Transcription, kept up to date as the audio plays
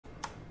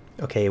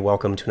Okay,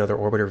 welcome to another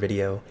orbiter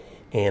video,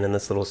 and in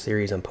this little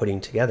series I'm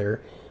putting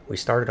together, we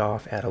started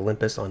off at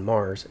Olympus on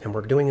Mars, and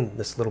we're doing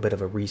this little bit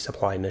of a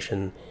resupply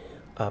mission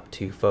up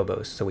to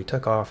Phobos. So we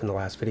took off in the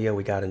last video,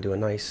 we got into a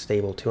nice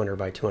stable 200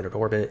 by 200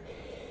 orbit,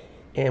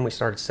 and we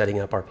started setting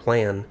up our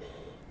plan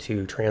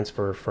to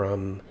transfer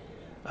from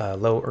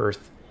low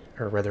Earth,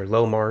 or rather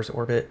low Mars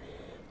orbit,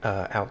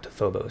 out to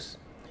Phobos.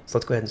 So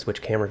let's go ahead and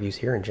switch camera views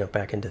here and jump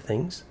back into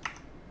things.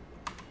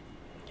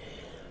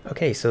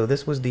 Okay, so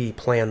this was the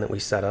plan that we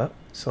set up.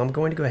 So I'm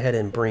going to go ahead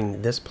and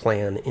bring this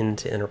plan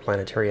into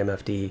Interplanetary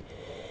MFD.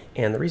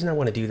 And the reason I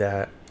want to do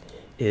that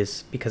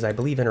is because I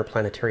believe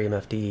Interplanetary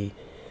MFD,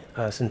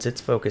 since its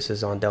focus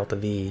is on Delta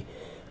V,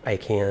 I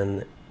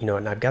can,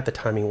 and I've got the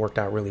timing worked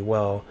out really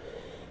well,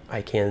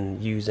 I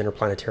can use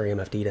Interplanetary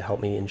MFD to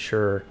help me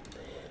ensure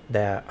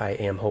that I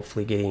am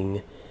hopefully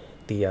getting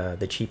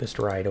the cheapest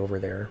ride over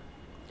there.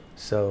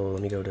 So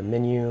let me go to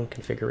menu,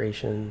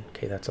 configuration,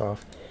 okay, that's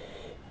off.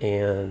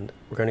 And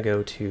we're going to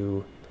go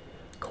to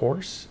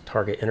course,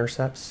 target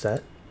intercept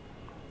set,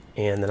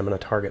 and then I'm going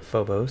to target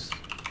Phobos.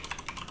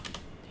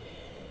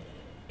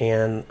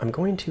 And I'm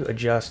going to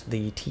adjust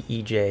the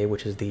TEJ,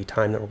 which is the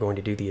time that we're going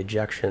to do the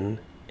ejection,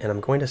 and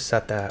I'm going to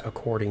set that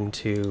according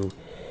to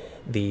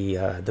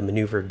the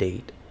maneuver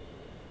date.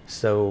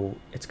 So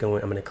it's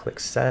going. I'm going to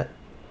click set,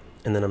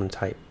 and then I'm going to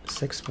type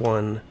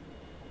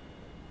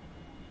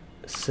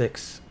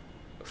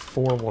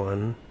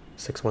 61641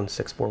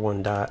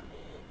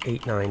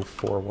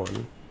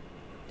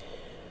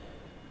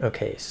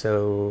 Okay,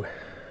 so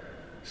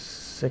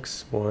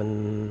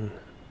 61.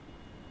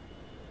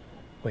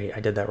 Wait,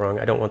 I did that wrong.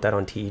 I don't want that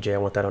on TEJ. I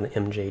want that on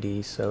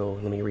MJD. So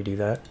let me redo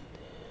that.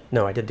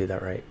 No, I did do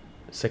that right.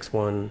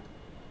 61.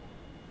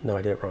 No,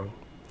 I did it wrong.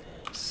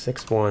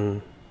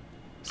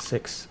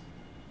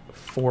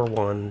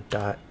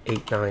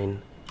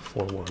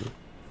 61641.8941.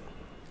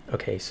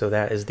 Okay, so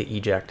that is the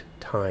eject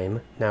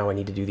time. Now I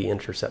need to do the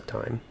intercept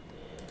time.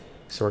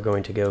 So we're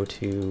going to go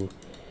to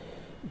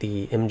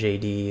the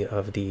MJD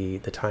of the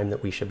time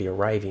that we should be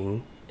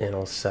arriving, and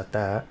I'll set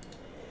that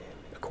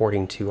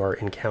according to our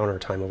encounter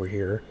time over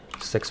here,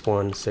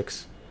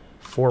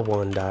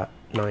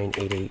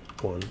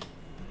 61641.9881.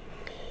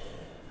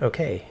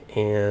 Okay,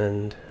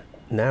 and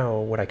now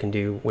what I can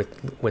do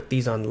with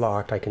these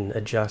unlocked, I can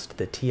adjust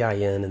the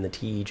TIN and the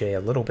TEJ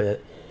a little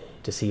bit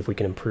to see if we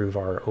can improve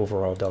our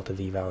overall delta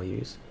V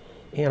values.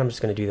 And I'm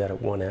just going to do that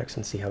at 1x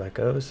and see how that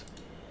goes.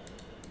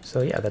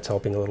 So yeah, that's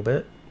helping a little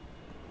bit.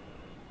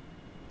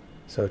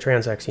 So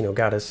Transx,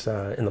 got us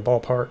in the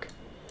ballpark.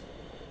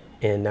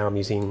 And now I'm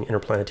using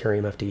Interplanetary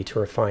MFD to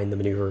refine the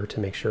maneuver to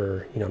make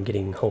sure, I'm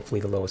getting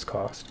hopefully the lowest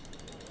cost.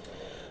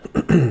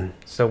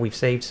 So we've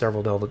saved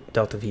several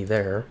delta V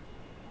there.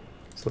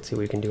 So let's see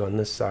what we can do on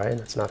this side.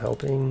 That's not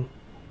helping.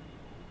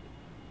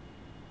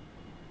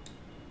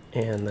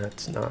 And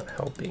that's not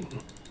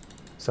helping.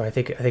 So I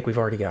think we've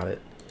already got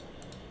it.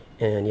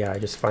 And yeah, I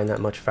just find that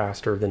much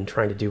faster than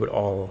trying to do it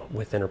all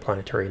with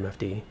Interplanetary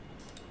MFD.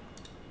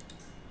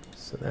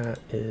 So that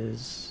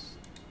is...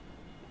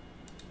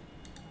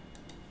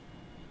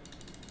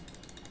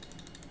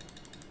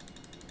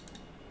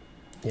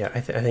 yeah,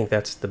 I think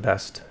that's the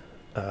best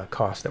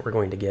cost that we're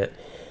going to get.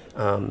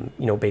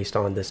 Based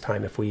on this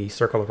time. If we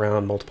circle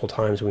around multiple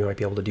times, we might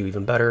be able to do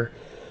even better.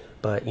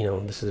 But,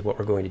 this is what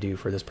we're going to do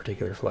for this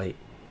particular flight.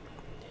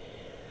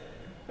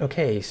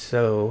 Okay,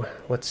 so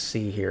let's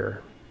see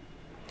here.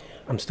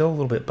 I'm still a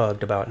little bit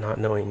bugged about not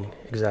knowing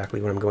exactly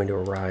when I'm going to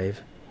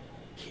arrive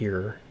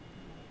here.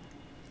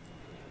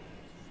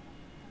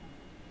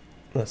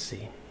 Let's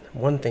see.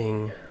 One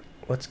thing,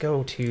 let's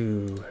go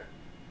to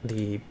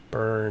the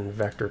burn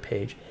vector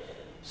page.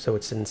 So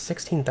it's in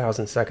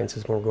 16,000 seconds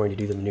is when we're going to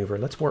do the maneuver.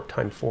 Let's warp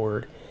time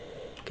forward,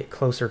 get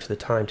closer to the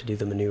time to do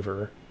the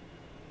maneuver.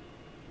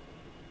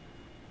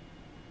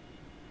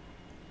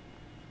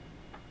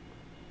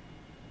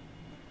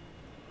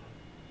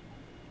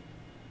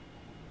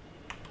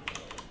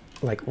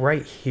 Like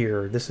right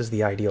here, this is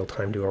the ideal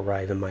time to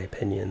arrive in my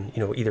opinion.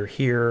 Either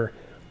here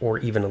or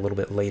even a little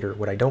bit later.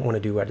 What I don't want to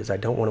do is I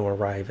don't want to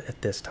arrive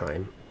at this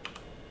time.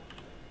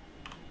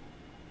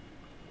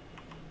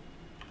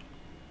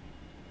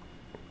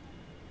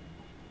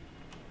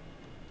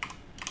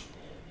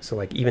 So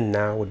like even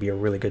now would be a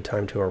really good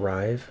time to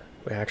arrive.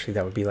 Actually,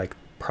 that would be like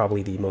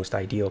probably the most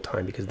ideal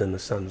time because then the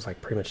sun's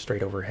like pretty much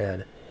straight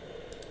overhead.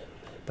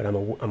 But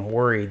I'm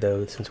worried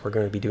though, since we're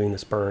going to be doing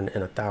this burn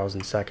in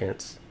 1,000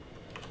 seconds,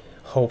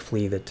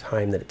 hopefully the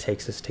time that it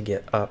takes us to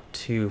get up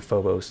to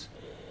Phobos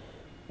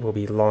will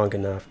be long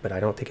enough, but I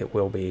don't think it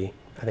will be.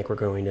 I think we're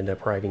going to end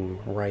up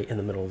arriving right in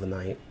the middle of the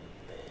night.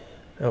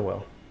 Oh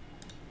well.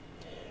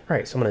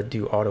 Alright, so I'm going to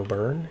do auto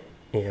burn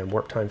and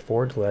warp time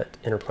forward to let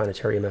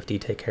Interplanetary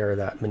MFD take care of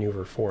that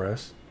maneuver for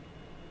us.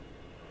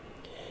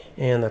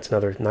 And that's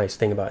another nice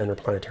thing about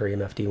Interplanetary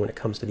MFD when it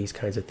comes to these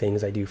kinds of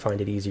things. I do find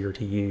it easier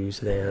to use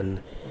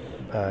than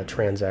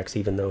Transx,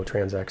 even though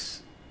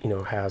Transx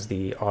has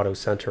the auto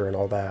center and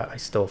all that. I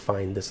still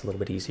find this a little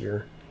bit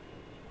easier.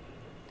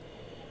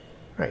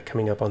 All right,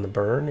 coming up on the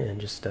burn in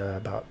just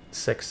about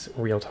 6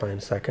 real-time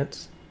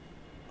seconds.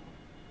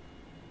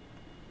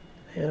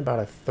 and about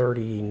a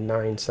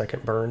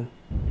 39-second burn.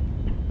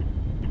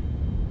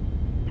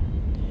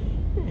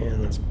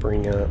 And let's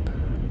bring up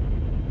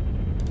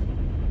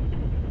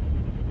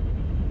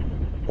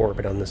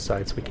orbit on this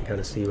side so we can kind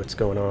of see what's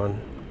going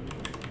on.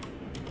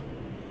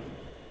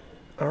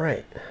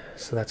 Alright,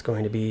 so that's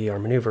going to be our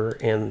maneuver,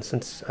 and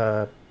since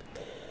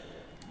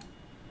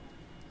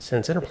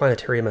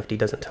interplanetary MFD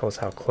doesn't tell us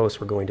how close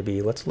we're going to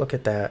be, let's look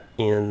at that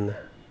in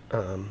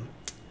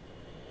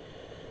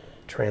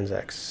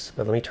Transx.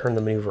 But let me turn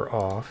the maneuver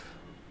off.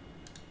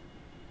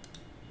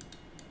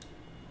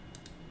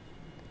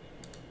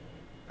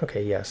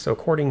 Okay, yeah, so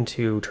according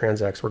to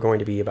Transx, we're going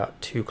to be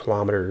about 2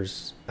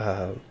 kilometers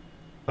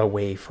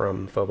away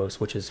from Phobos,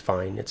 which is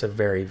fine. It's a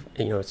very,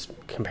 it's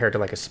compared to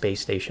like a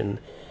space station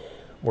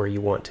where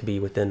you want to be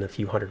within a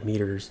few hundred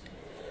meters.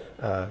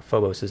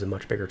 Phobos is a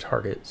much bigger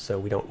target, so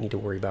we don't need to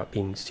worry about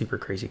being super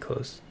crazy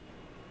close.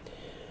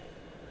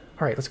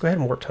 All right, let's go ahead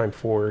and warp time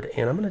forward,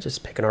 and I'm going to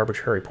just pick an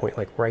arbitrary point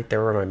like right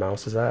there where my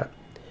mouse is at.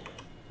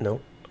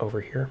 Nope,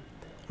 over here.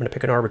 I'm going to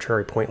pick an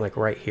arbitrary point like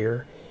right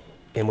here,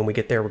 and when we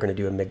get there, we're going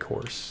to do a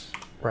mid-course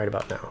right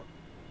about now.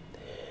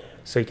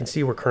 So you can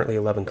see we're currently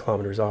 11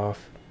 kilometers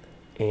off,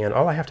 and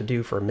all I have to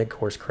do for a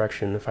mid-course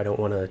correction, if I don't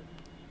want to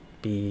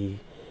be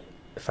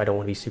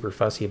super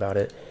fussy about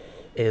it,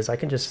 is I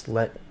can just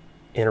let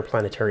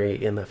interplanetary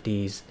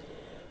MFD's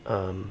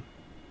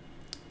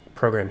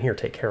program here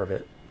take care of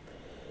it.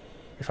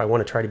 If I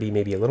want to try to be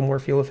maybe a little more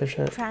fuel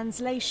efficient,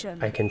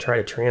 translation, I can try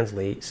to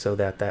translate so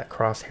that that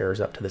crosshair is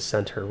up to the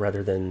center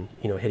rather than,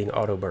 hitting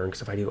auto burn,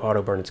 because if I do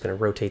auto burn, it's going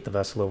to rotate the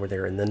vessel over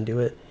there and then do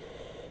it,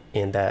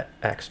 and that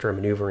extra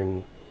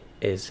maneuvering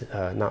is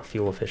not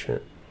fuel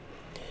efficient.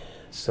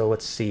 So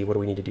let's see, what do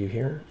we need to do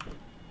here?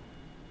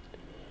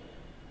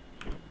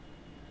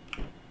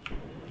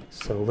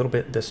 So a little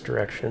bit this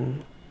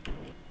direction,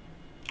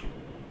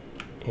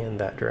 and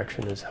that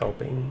direction is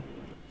helping.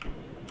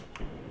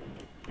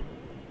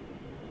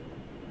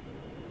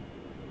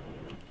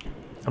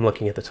 I'm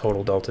looking at the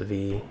total delta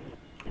V,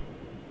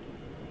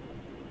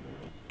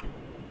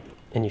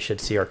 and you should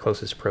see our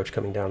closest approach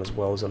coming down as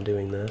well as I'm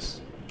doing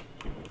this.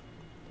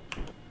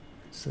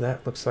 So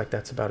that looks like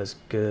that's about as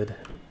good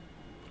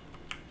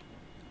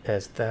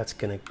as that's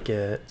gonna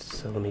get.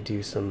 So let me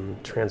do some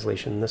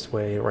translation this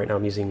way. Right now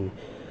I'm using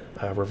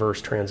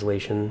reverse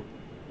translation,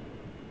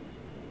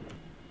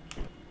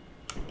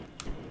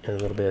 and a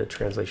little bit of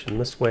translation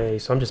this way.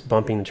 So I'm just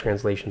bumping the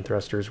translation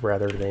thrusters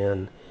rather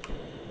than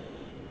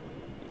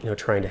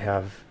trying to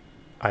have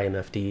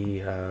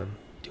IMFD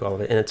do all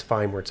of it, and it's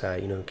fine where it's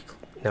at.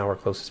 Now our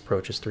closest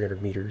approach is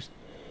 300 meters.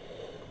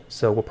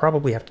 So we'll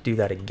probably have to do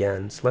that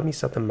again. So let me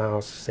set the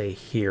mouse, say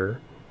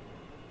here,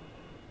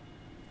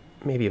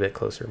 maybe a bit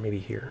closer, maybe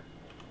here,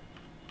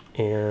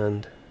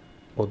 and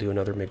we'll do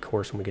another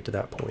mid-course when we get to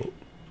that point.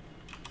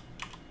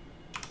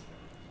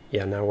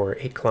 Yeah, now we're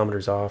 8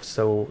 kilometers off.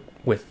 So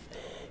with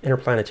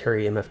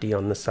interplanetary MFD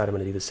on this side, I'm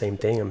going to do the same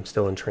thing. I'm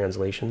still in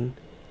translation.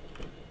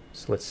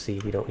 So let's see,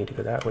 we don't need to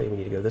go that way, we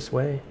need to go this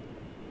way,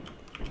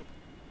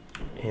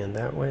 and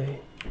that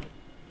way,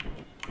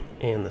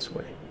 and this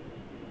way.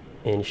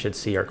 And you should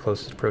see our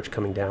closest approach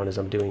coming down as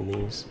I'm doing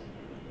these.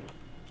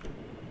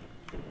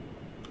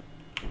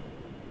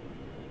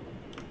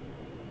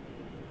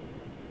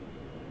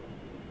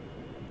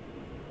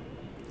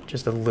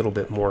 Just a little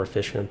bit more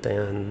efficient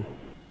than,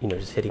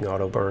 just hitting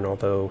auto burn,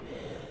 although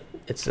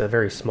it's a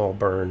very small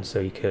burn, so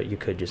you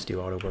could just do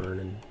auto burn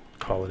and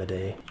call it a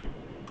day.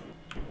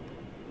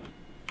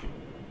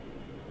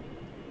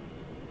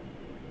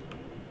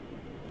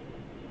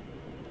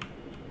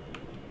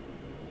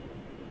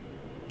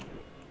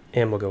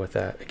 And we'll go with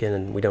that.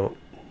 Again, we don't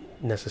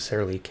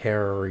necessarily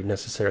care or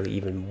necessarily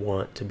even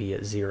want to be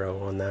at 0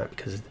 on that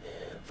because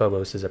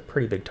Phobos is a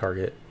pretty big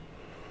target.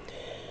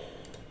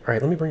 All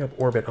right, let me bring up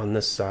orbit on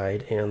this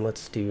side, and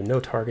let's do no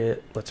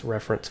target. Let's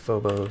reference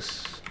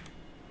Phobos,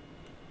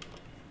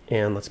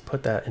 and let's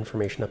put that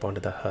information up onto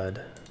the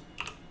HUD.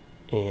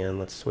 And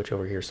let's switch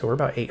over here. So we're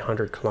about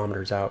 800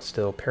 kilometers out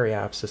still.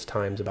 Periapsis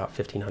time's about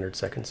 1500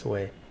 seconds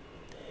away.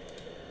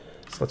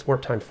 So let's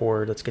warp time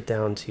forward. Let's get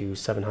down to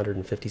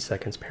 750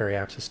 seconds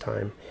periapsis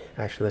time.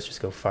 Actually, let's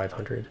just go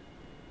 500.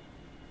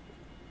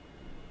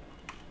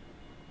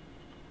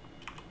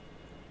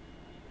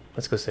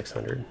 Let's go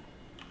 600.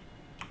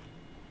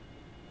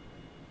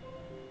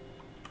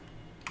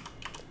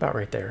 About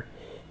right there.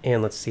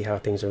 And let's see how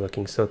things are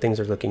looking. So things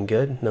are looking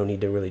good. No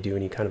need to really do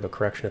any kind of a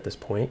correction at this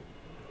point.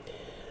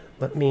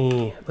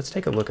 Let's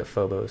take a look at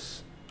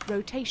Phobos.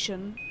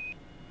 Rotation.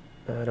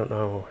 I don't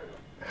know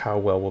how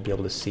well we'll be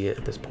able to see it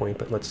at this point,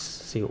 but let's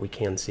see what we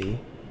can see.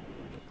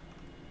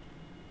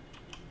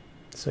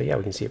 So yeah,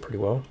 we can see it pretty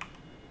well.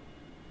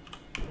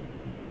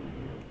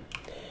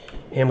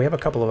 And we have a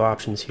couple of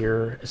options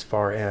here as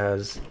far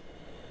as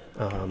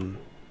doing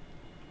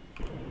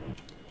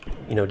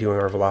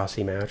our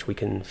velocity match. We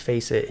can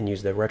face it and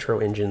use the retro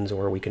engines,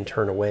 or we can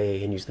turn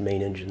away and use the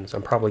main engines.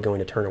 I'm probably going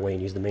to turn away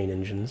and use the main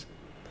engines.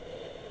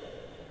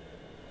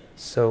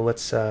 So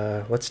let's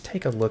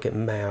take a look at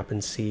map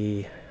and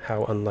see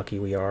how unlucky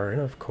we are.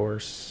 And of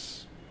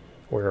course,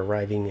 We're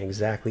arriving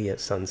exactly at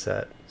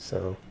sunset,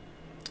 so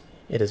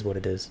it is what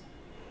it is.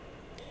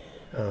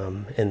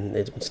 And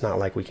it's not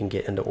like we can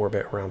get into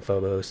orbit around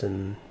Phobos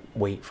and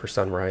wait for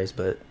sunrise,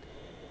 but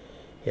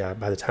yeah,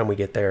 by the time we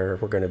get there,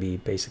 we're going to be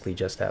basically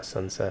just at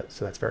sunset,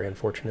 so that's very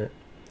unfortunate.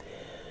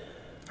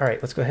 All right,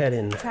 let's go ahead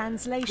and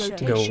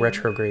go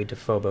retrograde to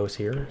Phobos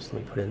here. So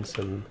let me put in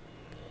some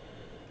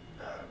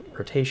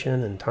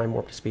rotation and time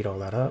warp to speed all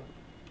that up.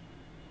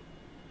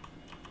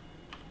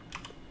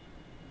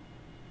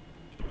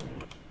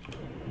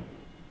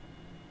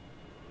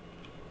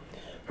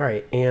 All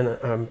right, and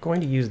I'm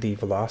going to use the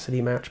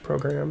velocity match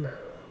program,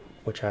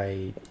 which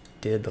I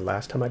did the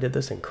last time I did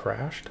this and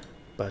crashed,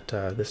 but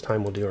this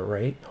time we'll do it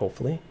right,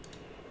 hopefully.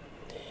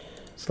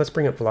 So let's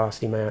bring up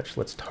velocity match.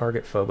 Let's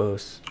target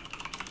Phobos.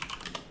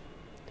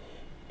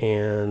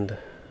 And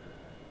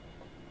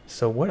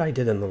so what I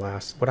did in the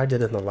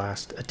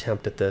last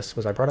attempt at this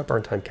was I brought up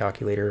our time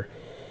calculator,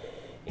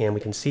 and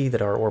we can see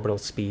that our orbital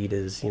speed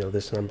is,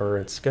 this number.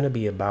 It's going to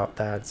be about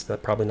that. It's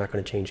probably not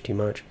going to change too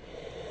much.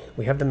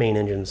 We have the main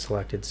engine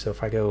selected, so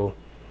if I go,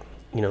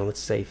 let's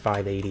say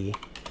 580,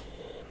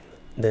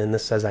 then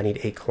this says I need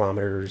 8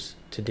 kilometers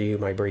to do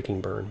my braking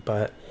burn,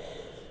 but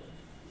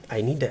I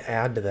need to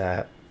add to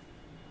that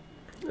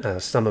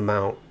some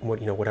amount,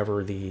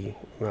 whatever the,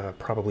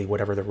 probably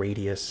whatever the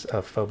radius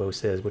of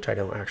Phobos is, which I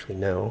don't actually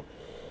know.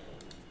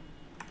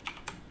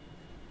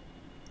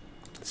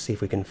 Let's see if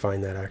we can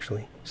find that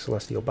actually.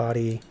 Celestial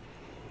body,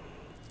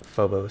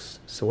 Phobos.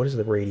 So what is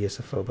the radius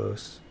of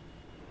Phobos?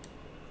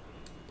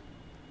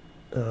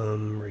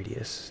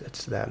 Radius,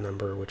 it's that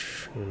number,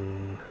 which,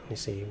 let me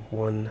see,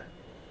 1,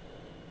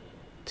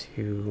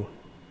 2,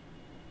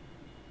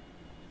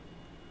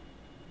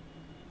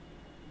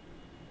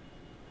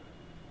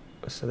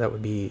 so that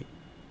would be,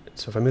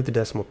 so if I move the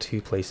decimal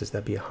 2 places,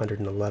 that'd be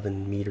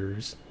 111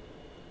 meters.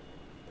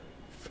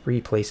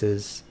 3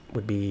 places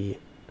would be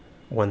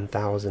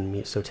 1,000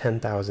 meters, so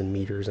 10,000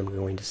 meters I'm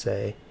going to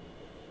say,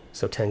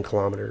 so 10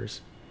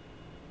 kilometers.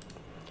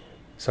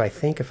 So I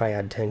think if I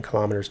add 10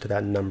 kilometers to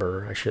that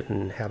number, I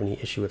shouldn't have any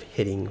issue of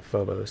hitting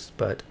Phobos,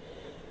 but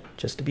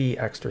just to be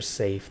extra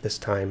safe this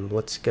time,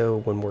 let's go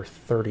when we're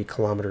 30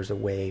 kilometers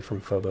away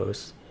from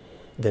Phobos.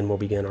 Then we'll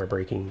begin our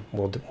braking,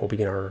 we'll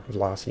begin our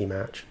velocity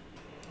match.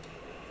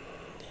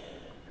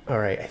 All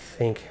right, I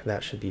think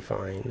that should be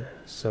fine.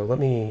 So let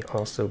me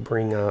also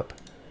bring up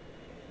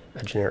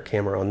a generic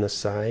camera on this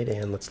side,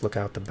 and let's look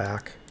out the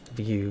back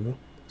view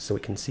so we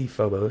can see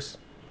Phobos.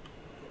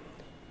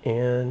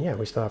 And yeah,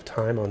 we still have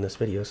time on this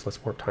video, so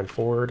let's warp time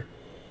forward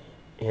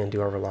and do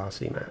our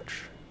velocity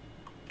match.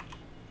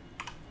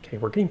 Okay,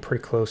 we're getting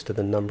pretty close to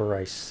the number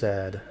I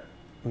said.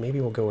 Maybe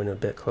we'll go in a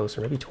bit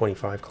closer, maybe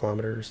 25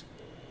 kilometers.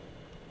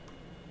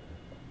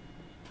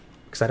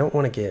 Because I don't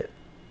want to get,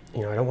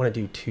 I don't want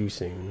to do too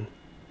soon.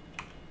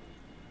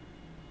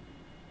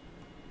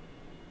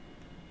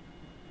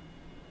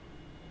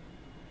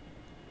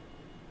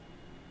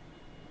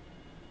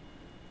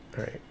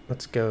 All right,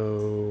 let's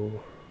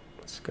go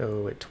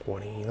at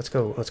 20. Let's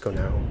go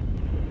now.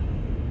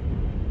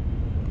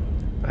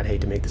 I'd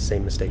hate to make the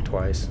same mistake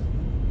twice.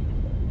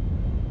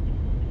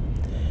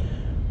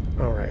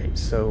 All right,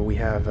 so we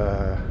have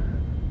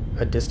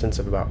a distance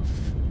of about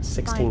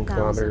 16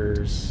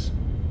 kilometers.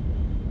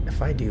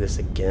 If I do this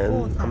again,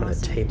 4,000. I'm going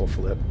to table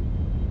flip.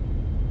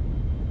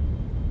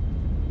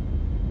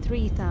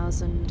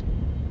 3,000.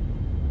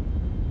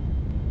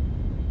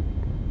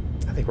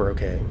 I think we're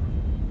okay.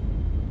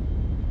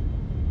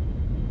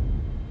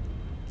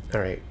 All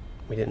right,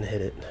 we didn't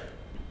hit it.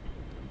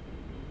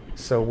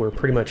 So we're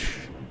pretty much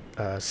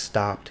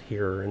stopped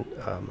here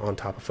on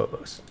top of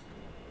Phobos.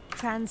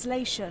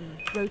 Translation,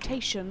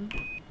 rotation.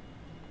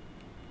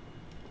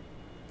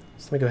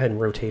 So let me go ahead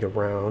and rotate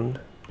around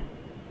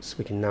so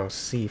we can now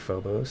see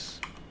Phobos.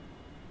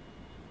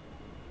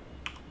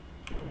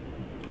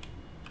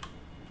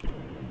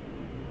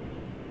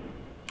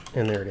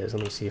 And there it is.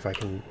 Let me see if I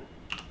can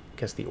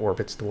guess the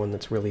orbit's the one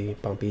that's really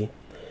bumpy.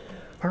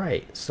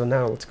 Alright, so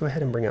now let's go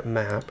ahead and bring up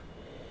map.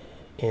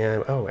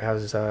 And, oh,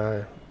 as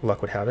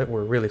luck would have it,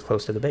 we're really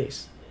close to the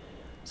base.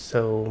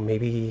 So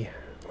maybe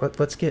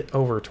let's get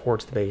over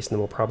towards the base, and then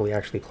we'll probably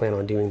actually plan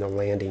on doing the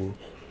landing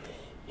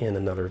in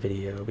another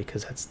video,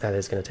 because that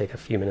is going to take a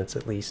few minutes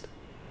at least.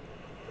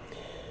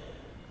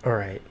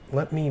 Alright,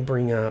 let me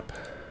bring up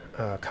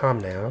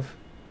ComNav,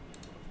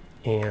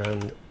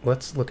 and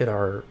let's look at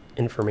our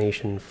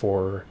information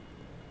for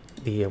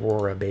the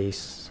Aurora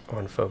base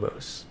on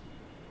Phobos.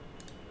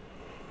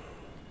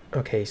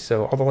 Okay,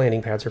 so all the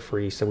landing pads are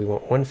free, so we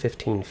want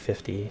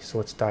 115.50, so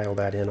let's dial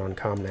that in on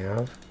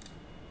ComNav.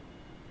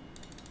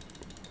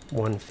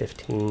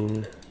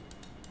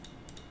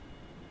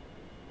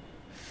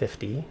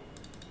 115.50.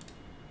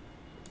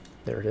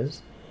 There it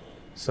is.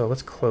 So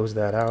let's close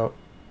that out,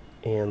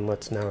 and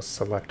let's now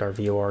select our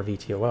VOR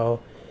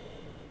VTOL,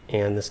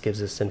 and this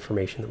gives us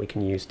information that we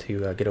can use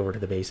to get over to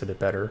the base a bit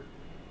better.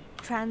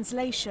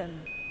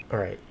 Translation. All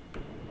right,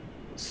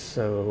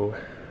 so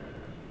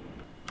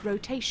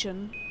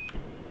rotation.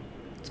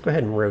 Let's go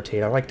ahead and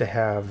rotate. I like to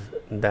have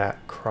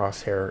that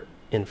crosshair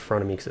in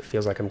front of me because it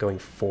feels like I'm going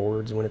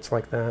forwards when it's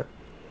like that.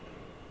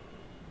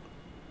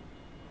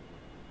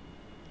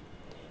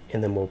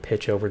 And then we'll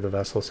pitch over the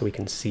vessel so we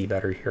can see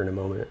better here in a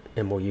moment.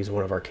 And we'll use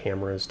one of our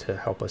cameras to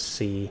help us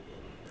see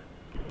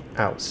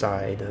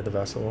outside of the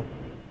vessel.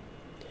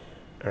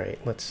 All right,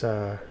 let's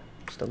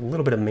just a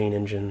little bit of main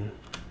engine.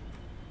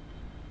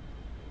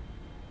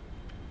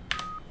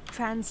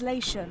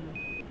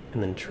 Translation.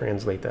 And then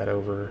translate that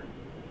over.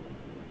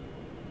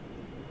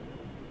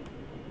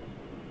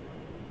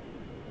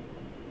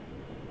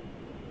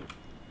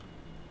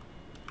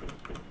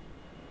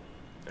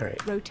 All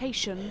right.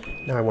 Rotation.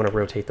 Now I want to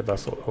rotate the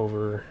vessel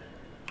over.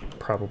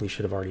 Probably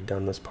should have already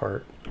done this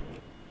part.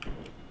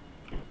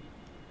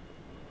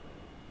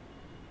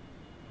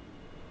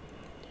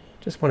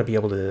 Just want to be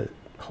able to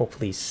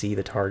hopefully see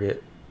the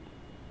target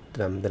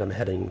that I'm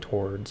heading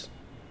towards.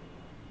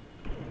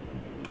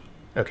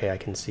 Okay, I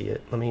can see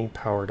it. Let me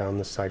power down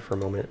this side for a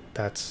moment.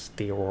 That's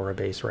the Aurora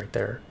base right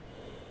there.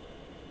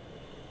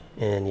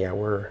 And yeah,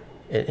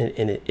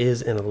 and it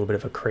is in a little bit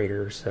of a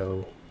crater,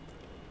 so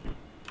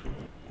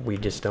we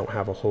just don't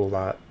have a whole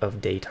lot of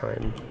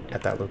daytime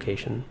at that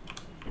location.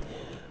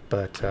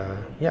 But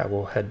yeah,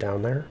 we'll head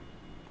down there.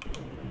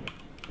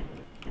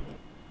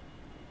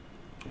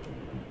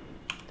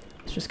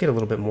 Let's just get a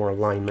little bit more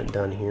alignment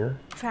done here.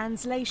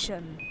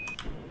 Translation.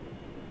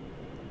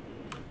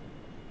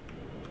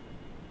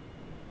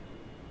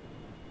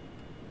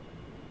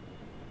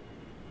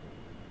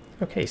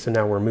 Okay, so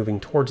now we're moving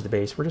towards the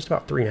base. We're just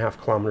about 3.5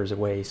 kilometers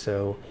away,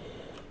 so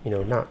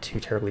not too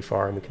terribly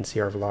far, and we can see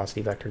our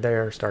velocity vector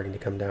there starting to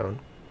come down.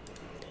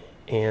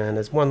 And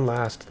as one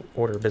last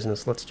order of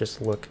business, let's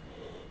just look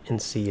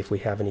and see if we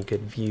have any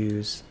good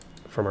views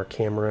from our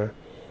camera.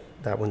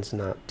 That one's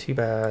not too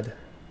bad.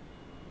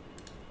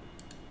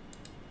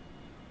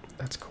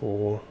 That's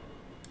cool.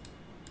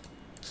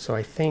 So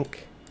I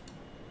thought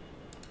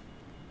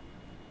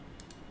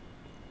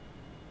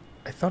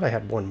I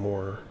had one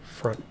more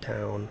front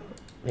down.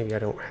 Maybe I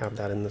don't have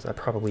that in this. I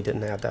probably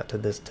didn't add that to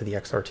the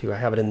XR2. I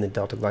have it in the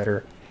Delta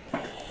Glider,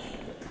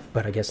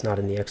 but I guess not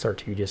in the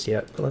XR2 just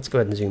yet. But let's go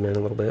ahead and zoom in a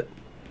little bit.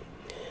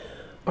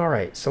 All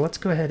right, so let's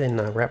go ahead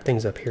and wrap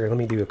things up here. Let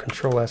me do a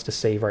Control S to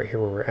save right here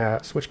where we're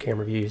at. Switch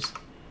camera views.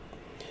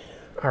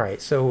 All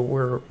right, so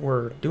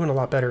we're doing a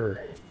lot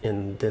better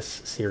in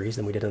this series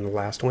than we did in the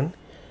last one.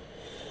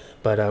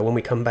 But when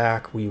we come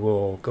back, we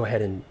will go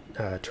ahead and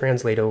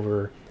translate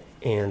over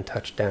and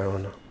touch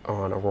down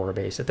on Aurora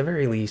base. At the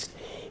very least,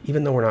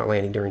 even though we're not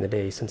landing during the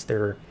day, since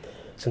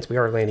we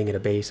are landing at a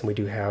base and we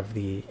do have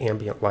the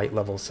ambient light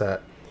level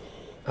set,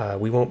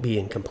 we won't be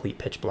in complete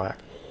pitch black.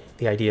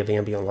 The idea of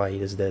ambient light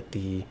is that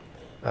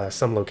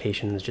some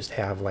locations just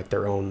have like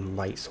their own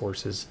light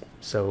sources.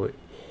 So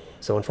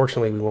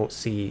unfortunately, we won't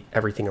see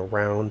everything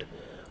around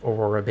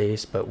Aurora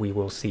base, but we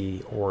will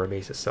see Aurora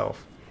base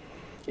itself.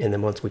 And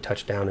then once we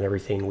touch down and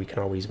everything, we can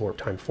always warp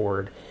time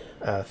forward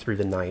through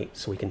the night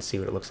so we can see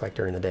what it looks like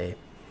during the day.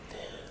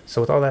 So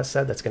with all that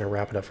said, that's going to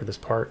wrap it up for this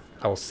part.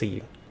 I will see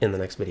you in the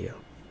next video.